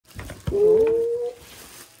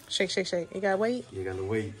Shake, shake, shake. You got weight? Yeah, got a little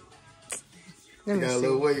weight. Let me got see. a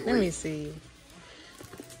little weight. Let me see.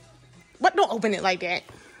 What? Don't open it like that.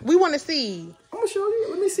 We want to see. I'm gonna show you.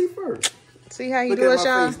 Let me see first. See how you Look do at it, my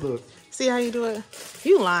y'all? face, look. See how you do it?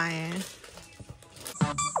 You lying.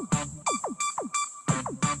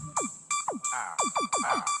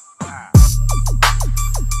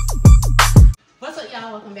 What's up,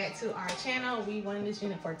 y'all? Welcome back to our channel. We won this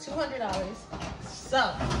unit for $200.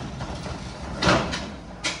 So,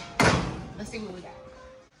 let's see what we got.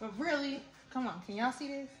 But really, come on. Can y'all see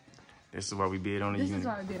this? This is why we bid on the This unit. is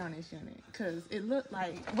why I bid on this unit. Because it looked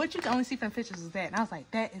like, what you can only see from the pictures is that. And I was like,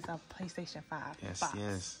 that is a PlayStation 5 Yes, box.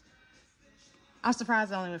 yes. I'm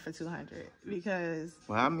surprised I only went for $200 because...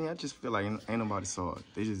 Well, I mean, I just feel like ain't nobody saw it.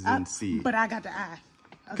 They just didn't see it. But I got the eye.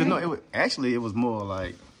 Okay? Cause no, it was more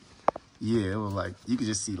like, yeah, it was like, you could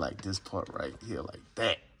just see like this part right here, like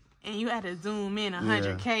that. And you had to zoom in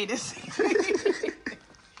 100K to see. So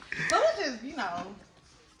let's just,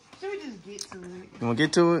 should we just get to it? You wanna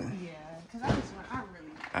get to it? Yeah, because I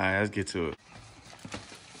really... All right, let's get to it.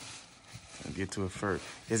 Let's get to it first.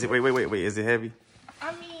 Is it, wait, is it heavy?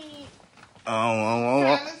 I mean...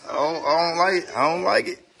 I don't like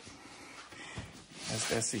it.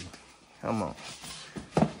 Let's see. Come on.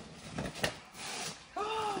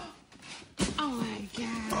 Oh my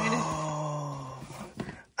God. Oh,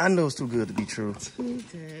 I know it's too good to be true. Too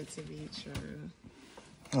good to be true.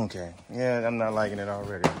 Okay. Yeah, I'm not liking it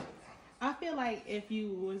already. I feel like if you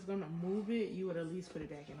was gonna move it, you would at least put it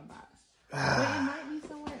back in the box. But it might be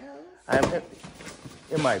somewhere else.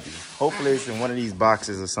 It might be. Hopefully it's in one of these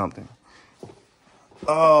boxes or something.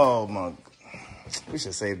 Oh my! We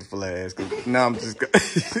should save it for last. Now I'm just.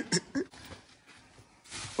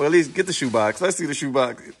 Well, at least get the shoe box. Let's see the shoe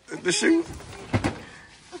box. The shoe.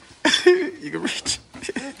 You can reach.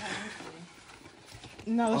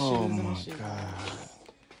 No shoes in the shoe. God.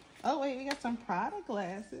 Oh wait, we got some Prada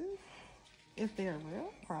glasses. If they're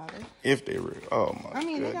real Prada. If they real. Oh my. I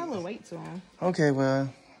mean, goodness. they got a little weight to them. Okay, well.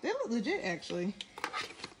 They look legit, actually.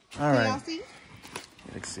 All right. Can y'all see?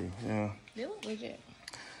 Let's see. Yeah. They look legit.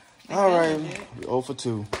 All right. We 0 for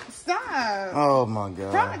 2. Stop. Oh my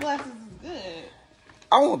God. Prada glasses is good.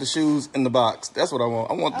 I want the shoes in the box. That's what I want.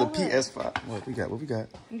 I want the look. PS5. What we got? We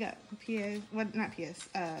got PS, what, not PS,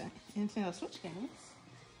 Nintendo Switch games.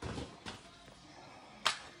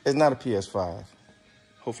 It's not a PS5.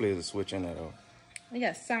 Hopefully there's a Switch in there though. We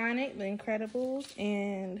got Sonic, The Incredibles,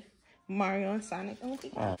 and Mario and Sonic. Oh, what we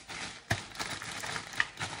got? All right.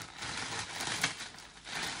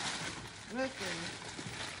 Listen.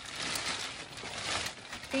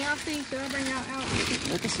 Can y'all see? Should I bring y'all out?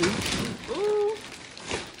 I can see. Ooh.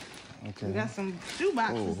 Okay. We got some shoe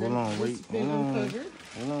boxes. Oh, hold on, wait.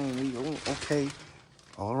 Hold on. Okay.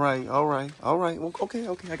 All right. Well, okay.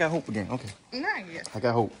 I got hope again. Okay. Not yet. I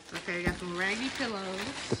got hope. Okay, we got some raggy pillows.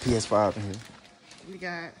 The PS5 in here. We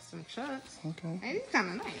got some chucks. Okay. Hey, these kind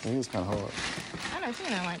of nice. It is kind of hard. I never seen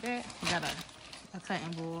that like that. We got a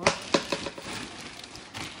cutting board.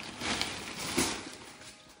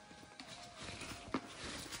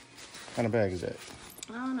 What kind of bag is that?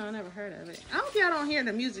 I don't know. I never heard of it. I hope y'all don't hear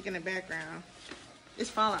the music in the background. It's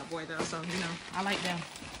Fall Out Boy, though, so, I like them.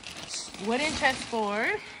 Wooden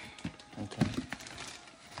chessboard. Okay.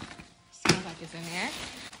 Sounds like it's in there.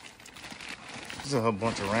 This is a whole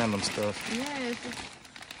bunch of random stuff. Yeah, it's just,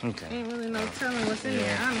 Okay. ain't really no telling what's in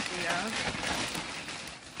there, honestly, y'all.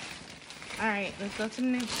 All right, let's go to the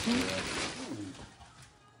next one.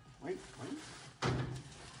 Wait.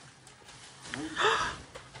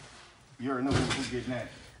 You already know who's getting that.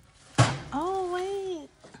 Oh, wait.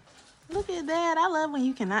 Look at that. I love when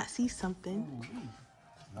you cannot see something.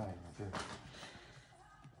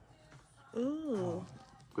 Ooh.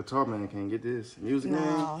 Guitar Man can't get this. Music Man?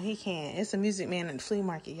 No, he can't. It's a Music Man at the flea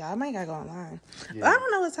market, y'all. I might gotta go online. Yeah. But I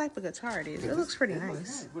don't know what type of guitar it is. It looks pretty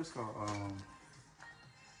nice. What's it called?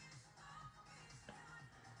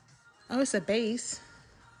 Oh, it's a bass.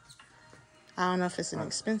 I don't know if it's an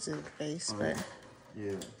expensive bass, but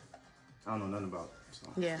Yeah. I don't know nothing about it.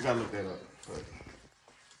 So yeah. you gotta look that up. But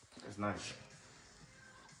it's nice.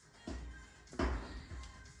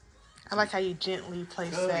 I like how you gently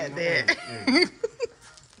place that there. Yeah.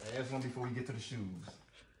 That's one before we get to the shoes.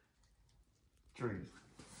 Trees.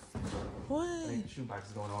 What? I think the shoe box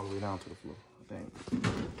is going all the way down to the floor, I think.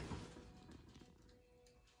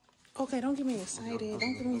 Okay, don't get me excited.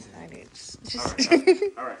 Don't get me excited. Just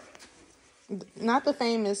All right. Not the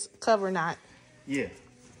famous cover knot. Yeah.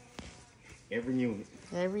 Every unit.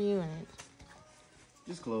 Every unit.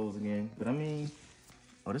 Just close again. But I mean,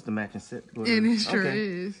 oh, this is the matching set. It sure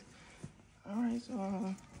is. All right,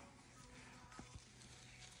 so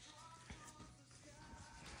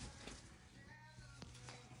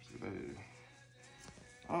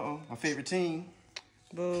My favorite team.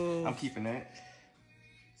 Boo. I'm keeping that.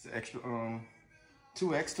 It's an extra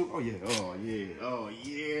 2x2. Oh yeah. Oh yeah. Oh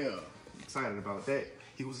yeah. I'm excited about that.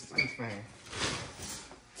 He was a Saints fan.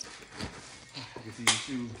 I can see your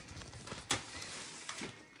shoe.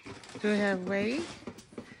 Do we have Ray?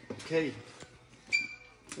 Okay.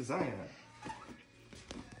 Zion.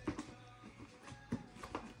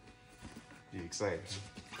 You excited?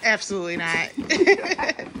 Absolutely not.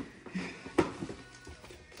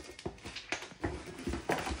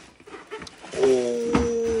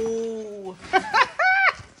 Oh.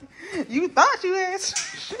 You thought you had.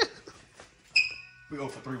 We 0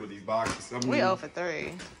 for 3 with these boxes. I mean, We 0 for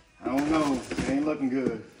 3. I don't know. It ain't looking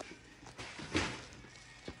good.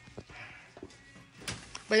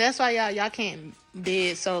 But that's why y'all can't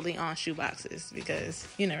bid solely on shoe boxes because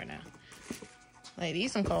you never know. Like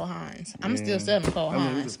these some Cole Haans. I'm still selling Cole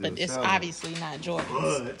Haans, but it's obviously not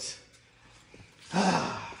Jordans. But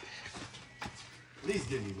at least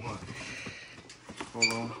give me one.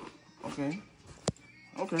 Hold on. Okay.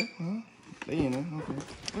 Okay. They in there. Okay.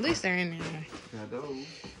 At least they're in there. Got those.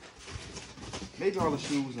 Maybe all the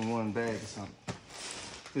shoes in one bag or something.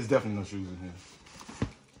 There's definitely no shoes in here.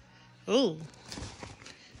 Ooh.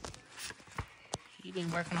 You been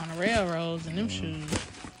working on the railroads and them shoes.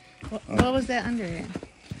 What was that under it?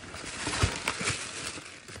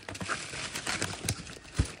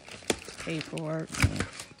 Paperwork.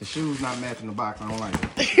 The shoes not matching the box. I don't like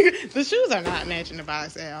it. The shoes are not matching the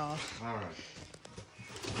box at all. All right.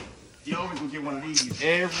 You always gonna get one of these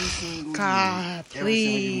every single God, year.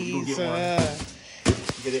 please.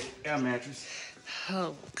 Get an air mattress.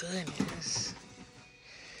 Oh, goodness.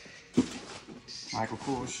 Michael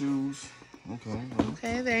Kors shoes. Okay.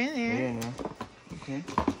 Okay, they're in there. They're in there. Okay.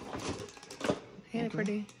 Yeah, they're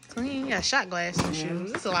pretty clean. You got shot glass in the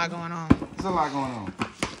shoes. There's a lot going on. There's a lot going on.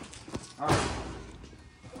 All right.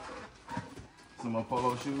 Some more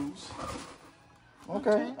polo shoes.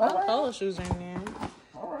 Okay. All right. Polo shoes are in there.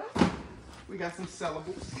 All right. We got some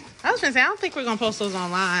sellables. I was gonna say I don't think we're gonna post those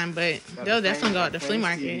online, but they'll definitely go at the flea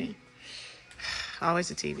market. TV. Always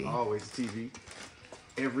a TV. Always a TV.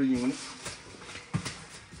 Every unit.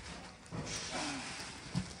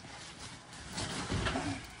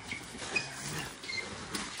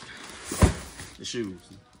 The shoes.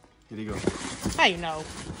 Here they go. How you know?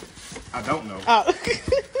 I don't know. Oh.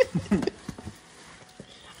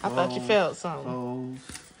 I thought you felt something. Clothes.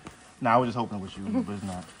 Nah, I was just hoping it was shoes, but it's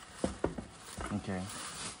not. Okay.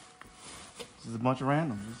 This is a bunch of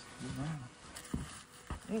random. Just random.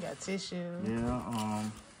 You got tissue.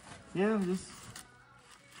 Yeah, just.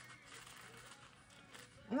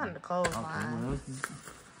 Not in the clothes Okay, line. well,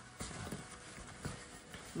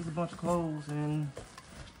 there's a bunch of clothes and.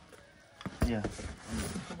 Yeah.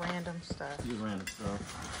 Random stuff. Just random stuff.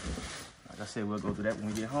 Like I said, we'll go through that when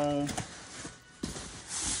we get home.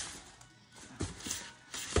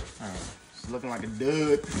 Alright. It's looking like a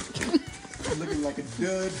dud. It's looking like a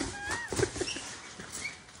dud.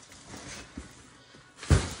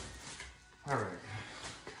 Alright.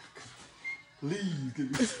 Please give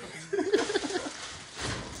me some.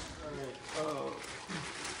 Alright.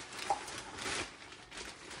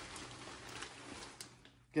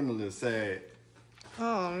 Getting a little sad.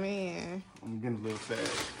 Oh man. I'm getting a little sad.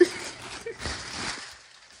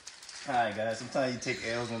 Alright guys, sometimes you take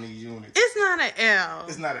L's on these units. It's not an L.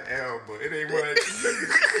 It's not an L, but it ain't what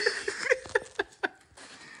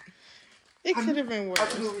It could have been worse.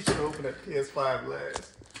 I knew we should have opened that PS5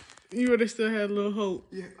 last. You would have still had a little hope.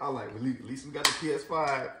 Yeah, I like, at least we got the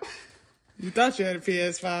PS5. You thought you had a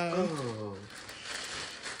PS5. Oh.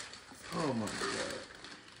 Oh my God.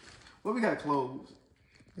 Well, we got clothes.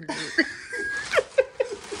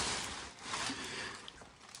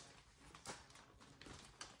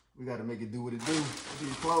 We gotta make it do what it do.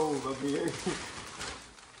 These clothes up here.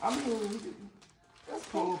 I mean, that's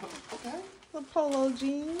polo. Okay. The polo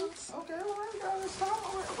jeans. Okay, all right, guys.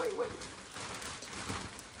 Stop. All right, wait.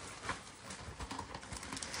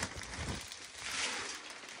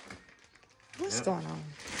 What's going on?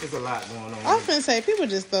 There's a lot going on. I was gonna say people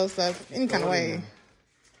just throw stuff any kind of way.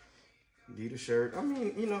 Get a shirt. I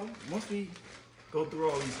mean, once we go through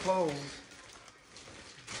all these clothes,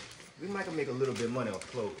 we might make a little bit of money off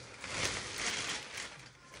clothes.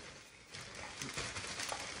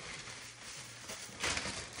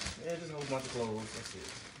 Yeah, just a whole bunch of clothes. That's it.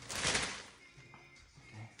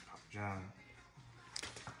 Okay, Papa John.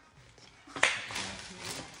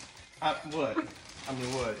 What? I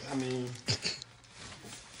mean, what? I mean,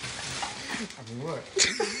 what?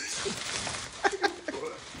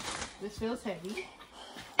 This feels heavy.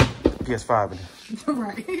 PS5 in it.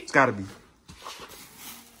 Right. It's gotta be.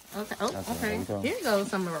 Okay. Oh, okay. Here goes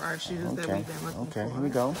some of our shoes that we've been looking for. Okay, here we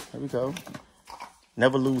go. Here we go.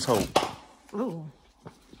 Never lose hope. Ooh.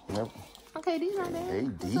 Yep. Okay, these are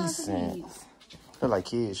bad. They decent. They're like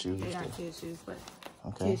kid shoes. They are kid shoes, but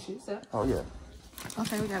okay. Kid shoes up. Oh, yeah.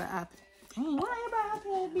 Okay, we got an iPad. Dang, why everybody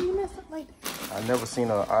iPad be messed up like that? I never seen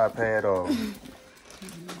an iPad or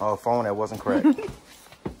a phone that wasn't cracked.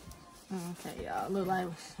 Okay, y'all. Look like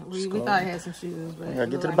we thought it had some shoes, but yeah,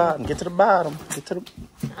 get to the bottom. Get to the bottom. Get to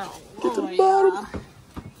the bottom.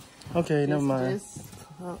 Okay, never mind.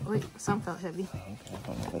 Wait, something felt heavy.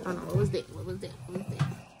 Okay, oh no, what was that? What was that?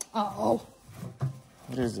 Oh.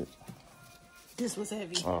 What is it? This was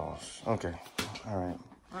heavy. Oh, okay. All right.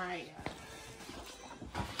 All right.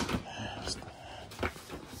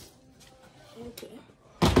 Okay.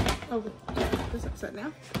 Oh, this upside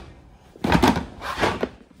down.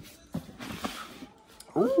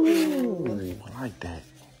 Ooh, I like that.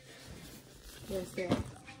 Yes, that.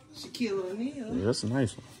 Shaquille O'Neal. Yeah, that's a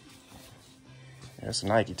nice one. Yeah, that's a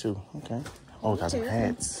Nike too. Okay. Oh, got some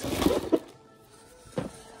hats.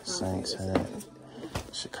 Saints hat.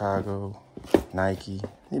 Chicago. Nike.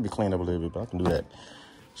 Need to be cleaned up a little bit, but I can do that.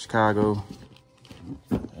 Chicago.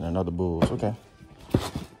 And another Bulls. Okay.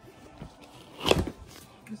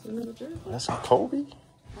 That's a Kobe?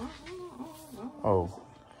 Oh.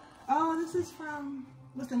 Oh, this is from,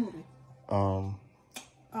 what's the movie?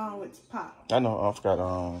 It's Pop. I know, I forgot,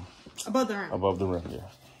 Above the Rim. Above the Rim, yeah.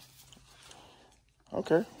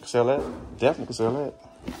 Okay, sell that. Definitely can sell that.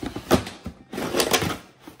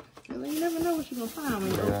 Well, you never know what you're gonna find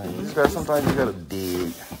when you yeah, you just got, sometimes you gotta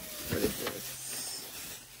dig. What is this?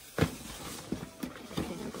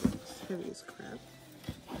 Heavy as crap.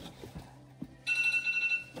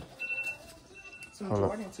 Some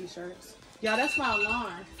Jordan t-shirts. Y'all, that's my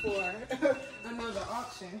alarm for another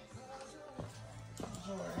auction.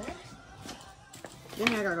 Jordan. Then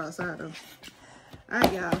I gotta go outside though.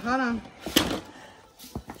 Alright, y'all, hold on.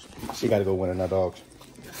 She gotta go win another auction.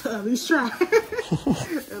 At least try.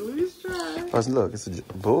 At least try. Plus, look, it's a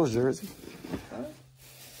Bulls jersey.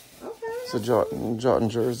 Okay. It's a Jordan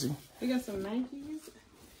jersey. We got some Nikes.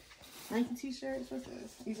 Nike t-shirts. What's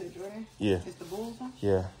this? These are Jordan? Yeah. It's the Bulls one?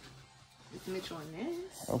 Yeah. It's Mitchell and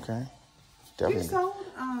Ness. Okay. Definitely.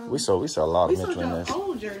 We sold we sold a lot of Mitchell and Ness. Ness. We sold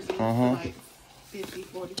old jerseys for like $50,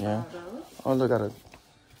 $45. Yeah. Oh, look, got a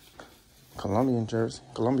Colombian jersey.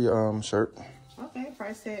 Columbia shirt. Okay,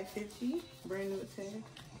 price tag $50. Brand new tag.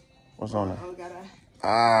 What's on it? Oh, we got a...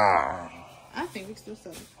 I think we still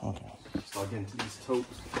sell it. Okay. Start getting to these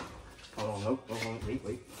totes. Hold on, nope. Hold on,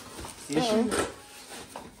 wait.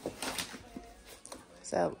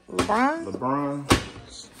 So, LeBron?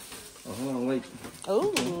 Oh, hold on, wait.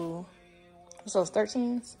 Ooh. So it's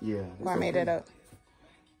 13s? Yeah. Or I made it up.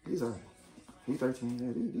 These are. These 13.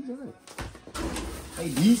 Yeah, these are right. They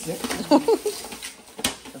decent.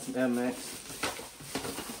 That's some Air Max.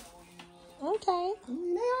 Okay. I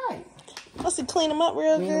mean, they alright. Let's see, clean them up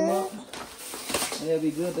real good. They'll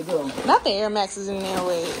be good to go. Not the Air Maxes in there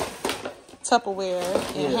with Tupperware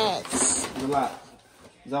and hats. There's a lot.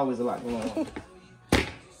 There's always a lot going on.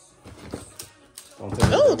 Oh,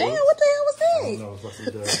 damn, what the hell was that? No,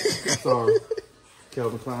 sorry.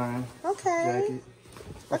 Calvin Klein. Okay. Jacket.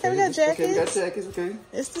 Okay, we got jackets. Okay, we got jackets, okay.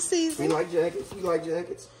 It's the season. We like jackets. I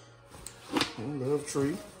love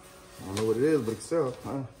Tree. I don't know what it is, but it's sell,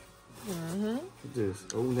 huh? What's this?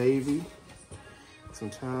 Old Navy. Some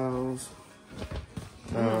towels.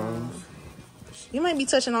 You might be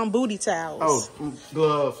touching on booty towels. Oh,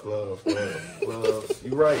 gloves.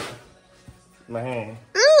 You right. My hand.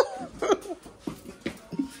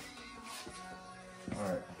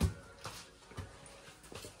 Alright.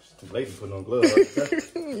 It's too late to put on gloves.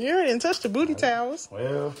 You didn't touch the booty towels.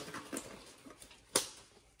 Well.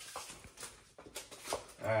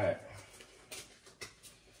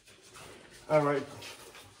 Alright.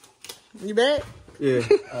 You back? Yeah. Is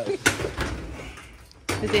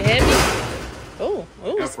it heavy? Oh,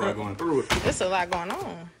 That's right, going through it. There's a lot going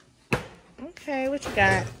on. Okay, what you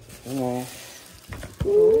got? Come on.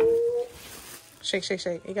 Shake.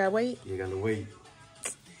 You got weight? You got to wait.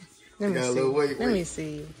 Let me got see. a little weight. Let me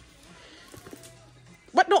see.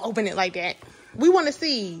 What? Don't open it like that. We want to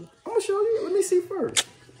see. I'm gonna show you. Let me see first.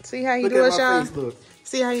 See how you Look do at it, my y'all? face, look.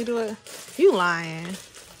 See how you do it? You lying.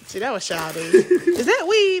 See, that was Shawty. Is that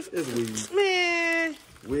weave? It's weave. Man.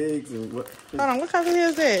 Wigs and what? Hold on, what color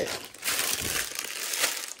is that?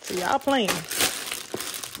 See, y'all playing.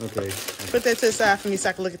 Okay. Put that to the side for me so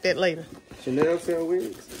I can look at that later. Chanel sell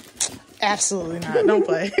wigs? Absolutely not. Don't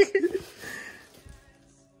play.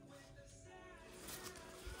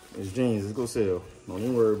 It's jeans. Let's go sell. Don't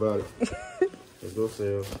even worry about it. Let's go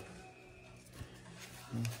sell.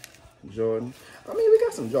 Jordan. I mean, we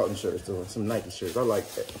got some Jordan shirts too, some Nike shirts. I like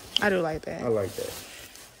that. I do like that. I like that.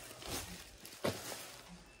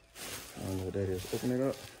 I don't know what that is. Open it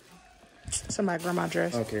up. Somebody grandma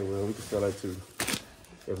dress. Okay, well, we can sell that too.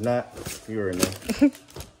 If not, you already know.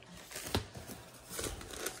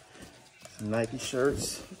 Nike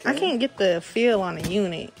shirts. Okay. I can't get the feel on the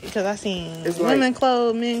unit because I seen women like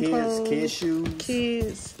clothes, men clothes, kids shoes,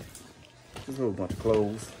 kids. There's a whole bunch of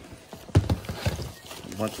clothes.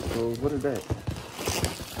 What is that?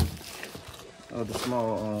 Oh, the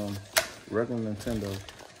small regular Nintendo.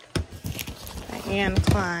 Anne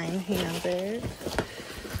Klein handbag.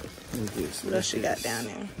 What else she got down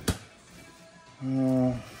there?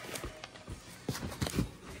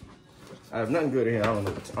 I have nothing good in here. I don't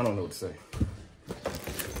know what to say.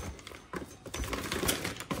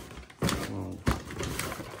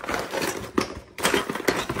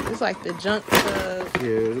 It's like the junk tub.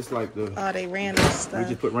 Yeah, it's like the. Oh, they random stuff. We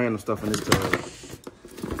just put random stuff in this tub.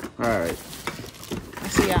 All right. I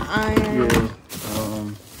see an iron. Yeah.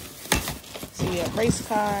 See a race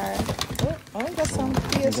car. Oh, got some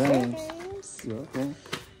PS4 games. Yeah, okay.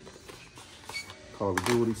 Call of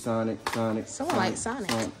Duty, Sonic. Someone like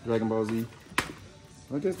Sonic. Dragon Ball Z.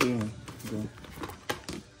 I guess they in. Okay.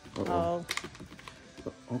 Oh.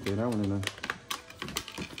 Okay, that one in there.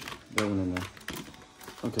 That one in there.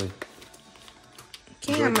 Okay.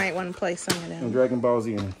 Cam might want to play some of them. And Dragon Ball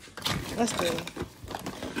Z in there. Let's do it.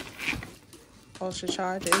 Ultra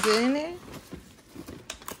Charger. Is it in there?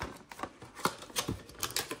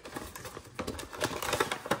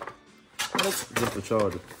 Just the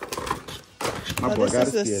charger. My boy got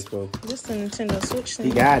his PS4. This is the Nintendo Switch thing.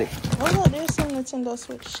 He got it. Oh, look, there's some Nintendo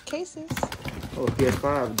Switch cases. Oh,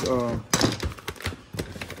 PS5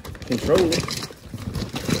 controller.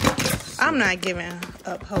 I'm not giving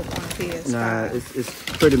up hope on PS5. Nah, it's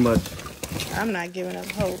pretty much. I'm not giving up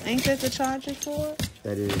hope. Ain't that the charger for it?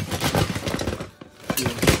 That is.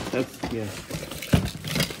 Yeah.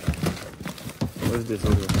 What is this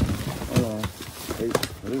over here? Hold on. Wait,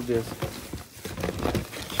 what is this?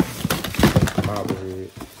 Bobblehead.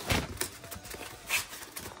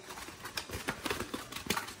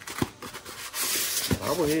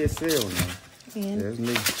 Bobblehead sale now. There's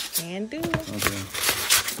me. Can do it. Okay.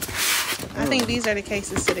 I think these are the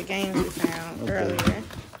cases to the games we found earlier,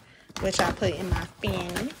 which I put in my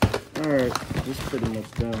bin. Alright, this is pretty much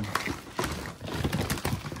done.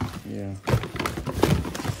 Yeah.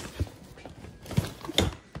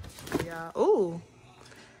 Yeah. Ooh.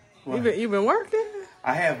 You been working?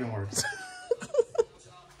 I have been working.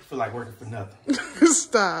 I feel like working for nothing.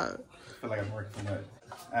 Stop. I feel like I'm working for nothing.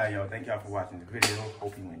 Alright, y'all. Thank y'all for watching the video.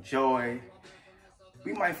 Hope you enjoy.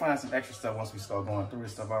 We might find some extra stuff once we start going through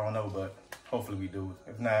this stuff. I don't know, but hopefully we do.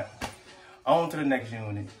 If not, on to the next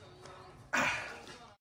unit.